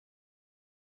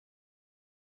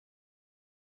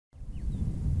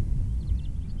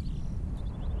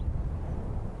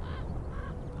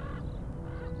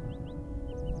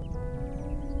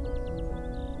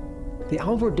The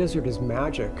Alvord Desert is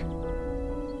magic.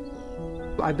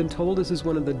 I've been told this is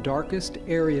one of the darkest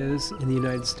areas in the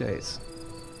United States.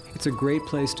 It's a great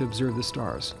place to observe the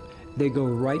stars. They go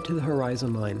right to the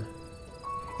horizon line,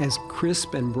 as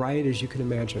crisp and bright as you can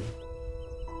imagine.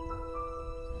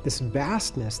 This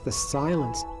vastness, the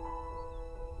silence,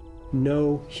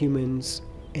 no humans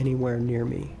anywhere near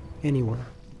me, anywhere.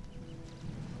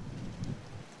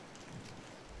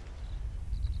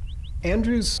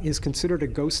 Andrews is considered a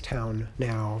ghost town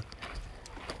now.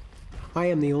 I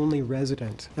am the only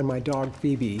resident, and my dog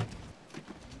Phoebe.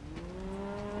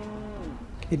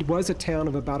 It was a town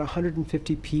of about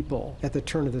 150 people at the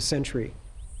turn of the century.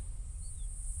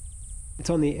 It's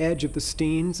on the edge of the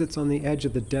Steens, it's on the edge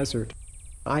of the desert.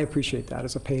 I appreciate that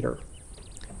as a painter,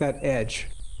 that edge.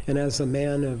 And as a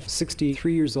man of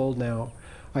 63 years old now,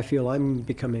 I feel I'm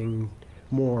becoming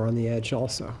more on the edge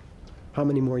also. How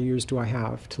many more years do I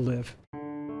have to live?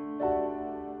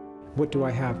 What do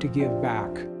I have to give back?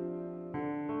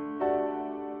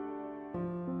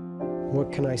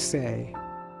 What can I say?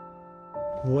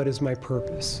 What is my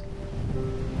purpose?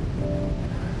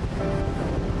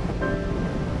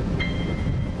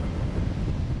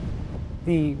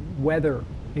 The weather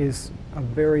is a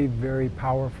very, very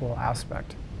powerful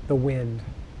aspect. The wind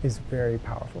is very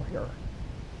powerful here.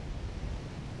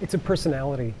 It's a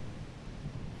personality.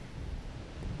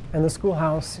 And the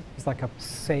schoolhouse is like a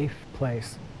safe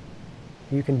place.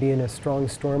 You can be in a strong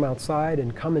storm outside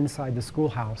and come inside the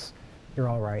schoolhouse. You're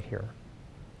all right here.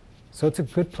 So it's a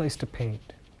good place to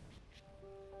paint.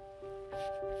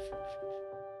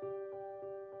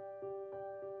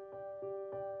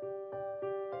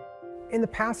 In the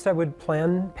past, I would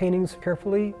plan paintings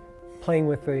carefully, playing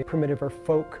with the primitive or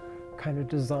folk kind of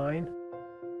design.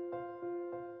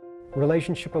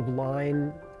 Relationship of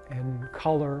line and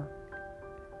color,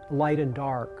 light and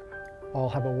dark, all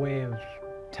have a way of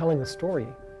telling a story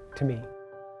to me.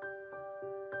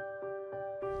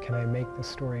 Can I make the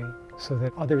story so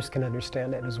that others can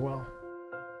understand it as well?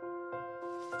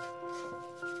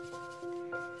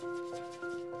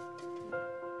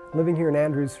 Living here in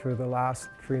Andrews for the last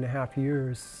 3.5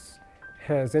 years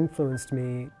has influenced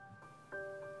me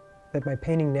that my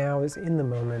painting now is in the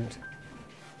moment.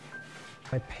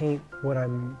 I paint what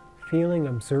I'm feeling,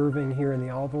 observing here in the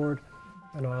Alvord,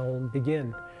 and I'll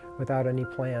begin without any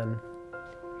plan,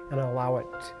 and I'll allow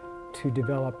it to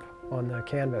develop on the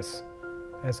canvas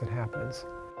as it happens.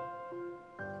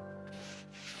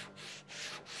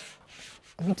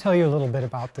 Let me tell you a little bit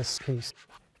about this piece.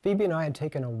 Phoebe and I had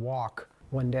taken a walk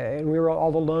one day, and we were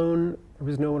all alone, there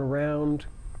was no one around,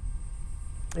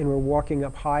 and we're walking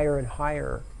up higher and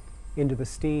higher into the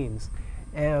Steens,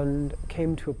 and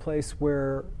came to a place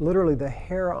where literally the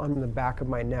hair on the back of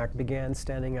my neck began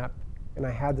standing up, and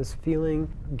I had this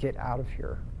feeling, get out of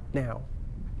here now.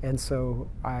 And so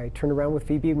I turned around with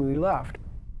Phoebe and we left.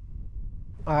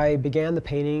 I began the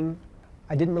painting.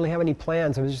 I didn't really have any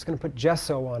plans. I was just going to put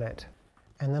gesso on it.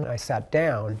 And then I sat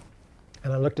down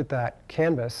and I looked at that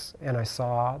canvas and I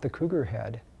saw the cougar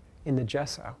head in the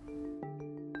gesso.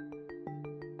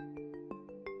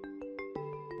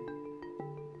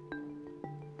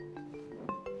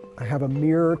 I have a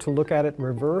mirror to look at it in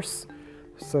reverse,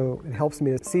 so it helps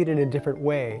me to see it in a different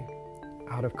way,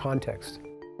 out of context.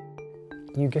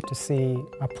 You get to see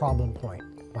a problem point,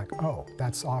 like, oh,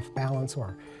 that's off balance,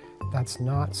 or that's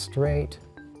not straight.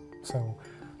 So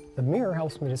the mirror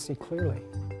helps me to see clearly.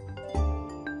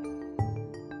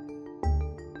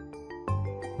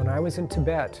 When I was in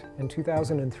Tibet in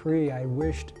 2003, I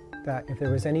wished that if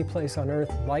there was any place on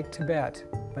earth like Tibet,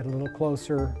 but a little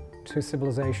closer to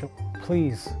civilization,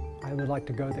 please, I would like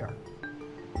to go there.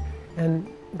 And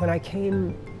when I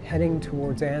came heading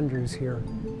towards Andrews here,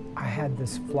 I had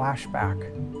this flashback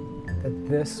that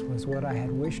this was what I had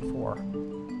wished for.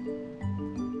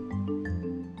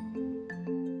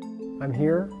 I'm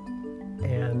here,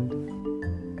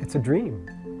 and it's a dream,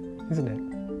 isn't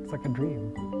it? It's like a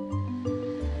dream.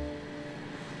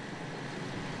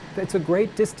 It's a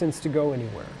great distance to go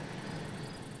anywhere.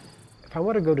 If I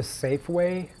want to go to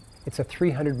Safeway, it's a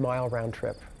 300-mile round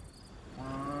trip.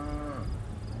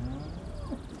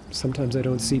 Sometimes I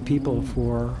don't see people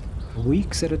for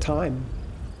weeks at a time.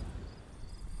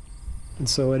 And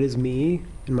so it is me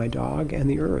and my dog and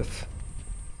the earth.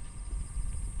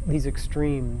 These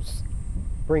extremes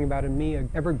bring about in me an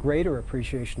ever greater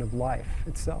appreciation of life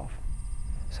itself.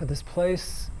 So this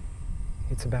place,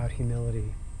 it's about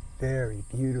humility. Very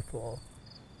beautiful.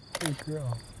 Good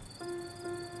girl.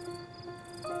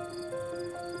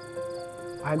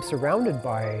 I'm surrounded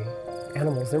by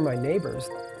animals. They're my neighbors.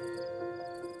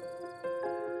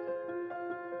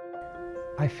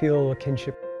 I feel a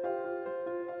kinship.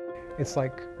 It's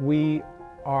like we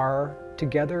are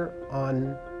together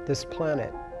on this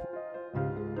planet.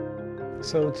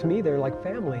 So to me, they're like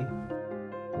family.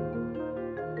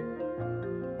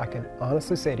 I can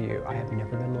honestly say to you, I have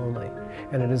never been lonely.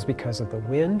 And it is because of the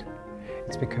wind,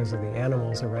 it's because of the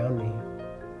animals around me,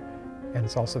 and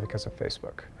it's also because of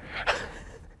Facebook.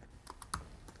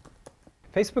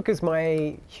 Facebook is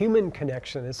my human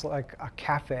connection. It's like a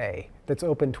cafe that's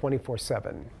open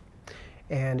 24/7.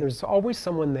 And there's always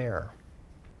someone there.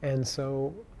 And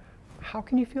so, how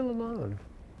can you feel alone?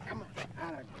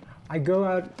 I go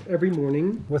out every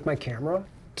morning with my camera,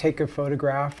 take a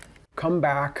photograph, come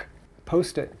back,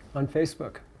 post it on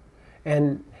Facebook.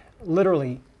 And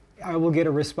literally, I will get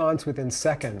a response within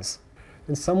seconds.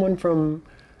 And someone from,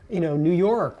 New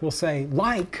York will say,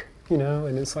 like,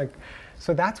 and it's like,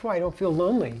 so that's why I don't feel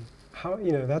lonely.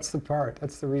 That's the part,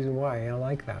 that's the reason why I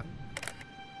like that.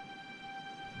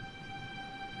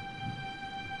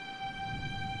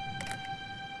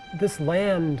 This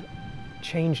land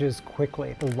changes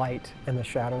quickly. The light and the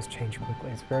shadows change quickly.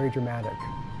 It's very dramatic.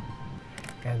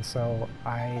 And so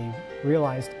I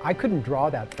realized I couldn't draw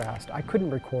that fast. I couldn't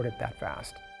record it that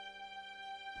fast.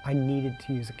 I needed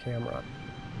to use a camera.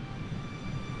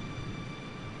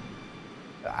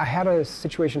 I had a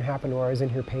situation happen where I was in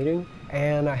here painting,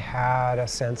 and I had a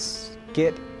sense,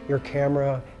 get your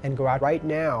camera and go out right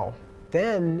now.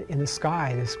 Then in the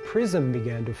sky, this prism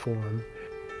began to form.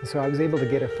 And so I was able to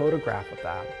get a photograph of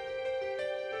that.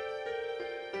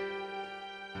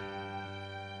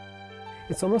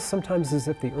 It's almost sometimes as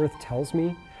if the earth tells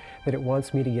me that it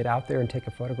wants me to get out there and take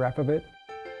a photograph of it.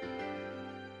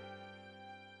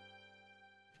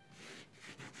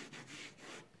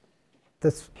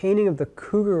 This painting of the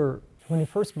cougar, when he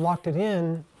first blocked it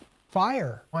in,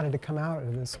 fire wanted to come out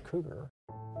of this cougar.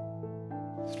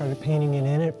 Started painting it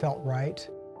in, it felt right.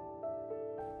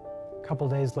 A couple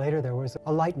days later, there was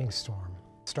a lightning storm,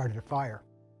 started a fire.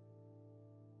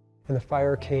 And the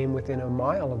fire came within a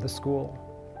mile of the school.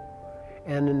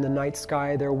 And in the night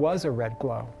sky, there was a red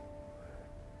glow.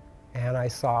 And I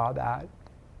saw that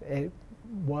it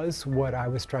was what I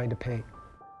was trying to paint.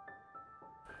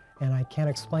 And I can't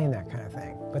explain that kind of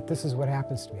thing, but this is what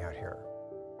happens to me out here.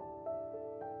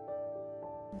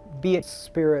 Be it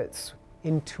spirits,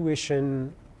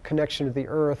 intuition, connection to the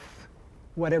earth,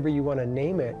 whatever you want to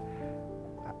name it,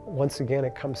 once again,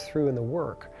 it comes through in the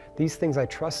work. These things I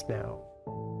trust now.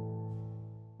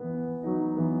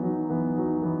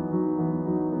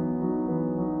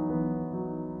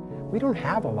 We don't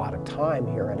have a lot of time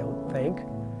here, I don't think.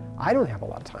 I don't have a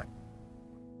lot of time.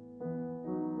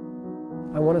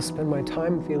 I want to spend my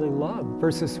time feeling love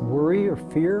versus worry or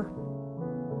fear.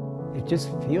 It just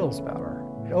feels better.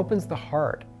 It opens the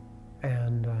heart,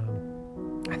 and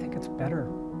I think it's better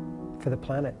for the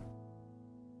planet.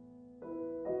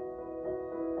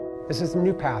 This is a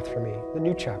new path for me, the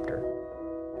new chapter.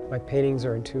 My paintings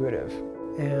are intuitive,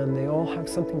 and they all have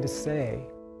something to say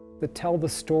that tell the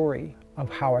story of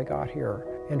how I got here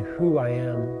and who I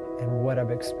am and what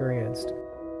I've experienced.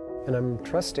 And I'm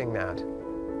trusting that,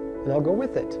 and I'll go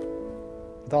with it,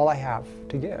 with all I have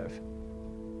to give.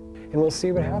 And we'll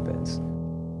see what happens.